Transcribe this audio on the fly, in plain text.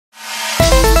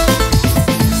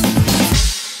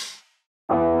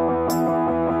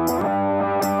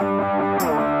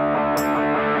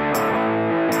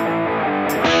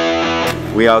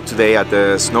We are today at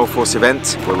the Snow Force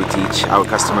event where we teach our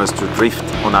customers to drift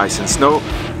on ice and snow,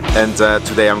 and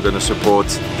today I'm going to support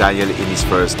Daniel in his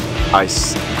first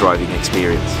ice driving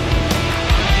experience.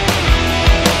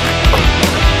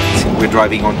 We're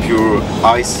driving on pure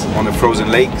ice on a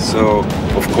frozen lake, so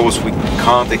of course we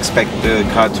can't expect the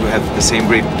car to have the same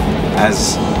grip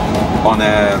as on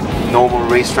a normal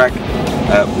racetrack.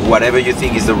 Whatever you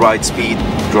think is the right speed,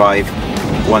 drive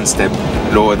one step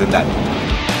lower than that.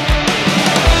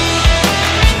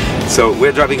 So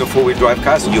we're driving a four-wheel drive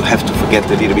car, so you have to forget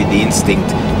a little bit the instinct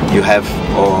you have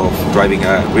of driving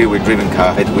a rear-wheel driven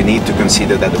car. And we need to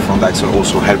consider that the front axle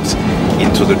also helps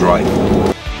into the drive.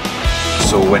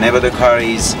 So whenever the car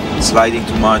is sliding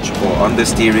too much or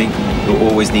understeering, you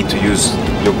always need to use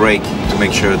your brake to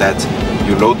make sure that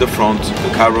you load the front,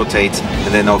 the car rotates,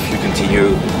 and then off you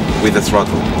continue with the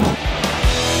throttle.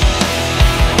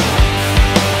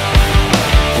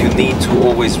 You need to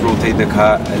always rotate the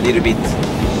car a little bit,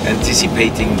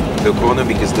 anticipating the corner,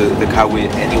 because the car will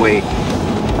anyway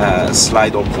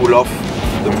slide or pull off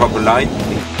the proper line.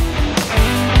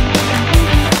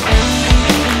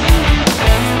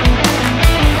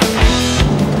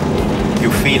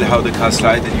 You feel how the car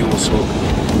slides, and you also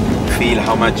feel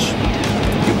how much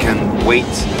you can wait,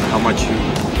 how much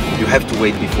you have to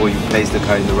wait before you place the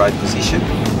car in the right position.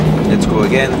 Let's go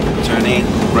again, turn in,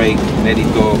 brake, let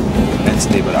it go, and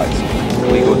stabilize.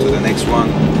 We go to the next one,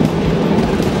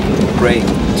 brake,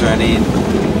 turn in,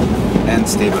 and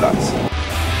stabilize.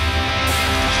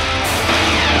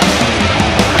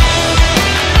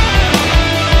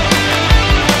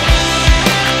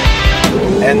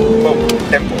 And boom,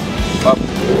 tempo, up,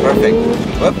 perfect,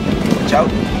 up, watch out,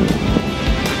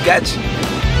 good catch.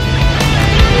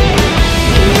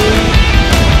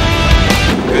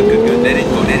 Good, good, good, let it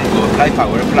go, apply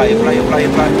power, apply.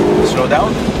 Slow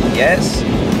down, yes.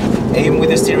 Aim with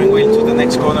the steering wheel to the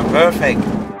next corner, perfect.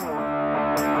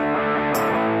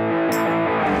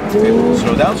 Good.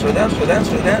 Slow down.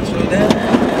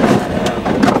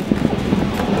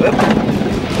 Up.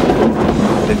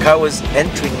 The car was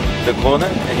entering the corner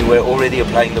and you were already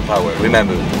applying the power.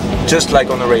 Remember, just like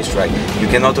on a racetrack, you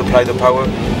cannot apply the power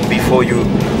before you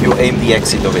aim the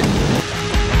exit of it.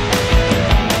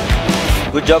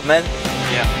 Good job, man.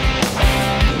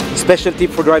 Yeah. Special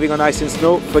tip for driving on ice and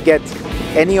snow: forget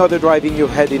any other driving you've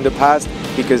had in the past,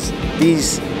 because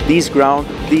this ground,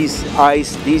 this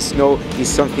ice, this snow is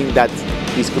something that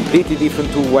is completely different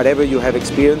to whatever you have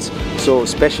experienced. So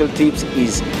special tips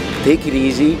is take it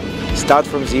easy, start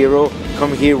from zero,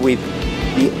 come here with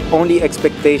the only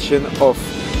expectation of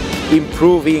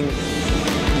improving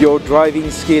your driving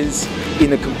skills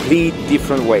in a complete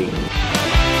different way.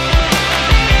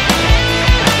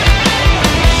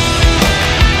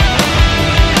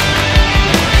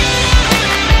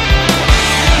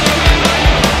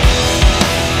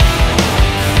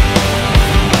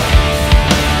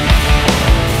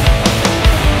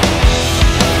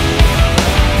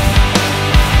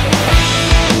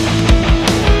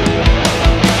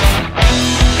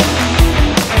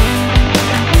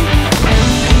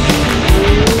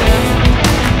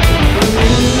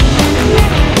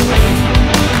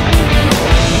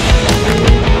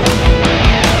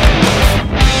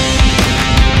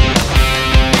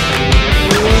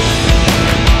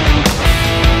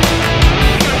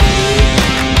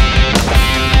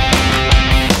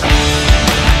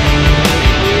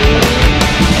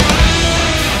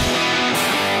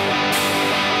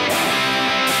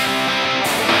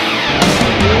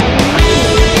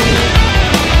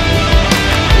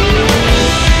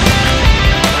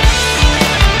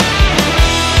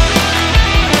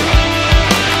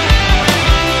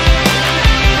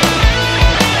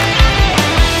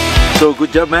 So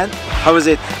good job, man. How was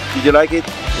it? Did you like it?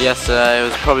 Yes, it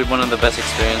was probably one of the best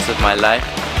experiences of my life.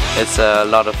 It's a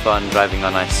lot of fun driving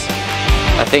on ice.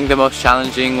 I think the most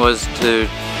challenging was to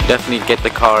definitely get the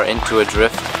car into a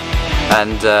drift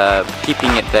and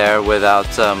keeping it there without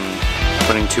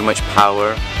putting too much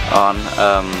power on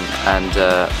and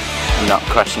not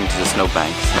crashing into the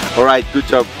snowbanks. Alright, good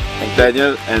job,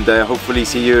 Daniel, and hopefully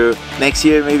see you next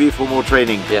year maybe for more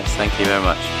training. Yes, thank you very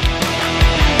much.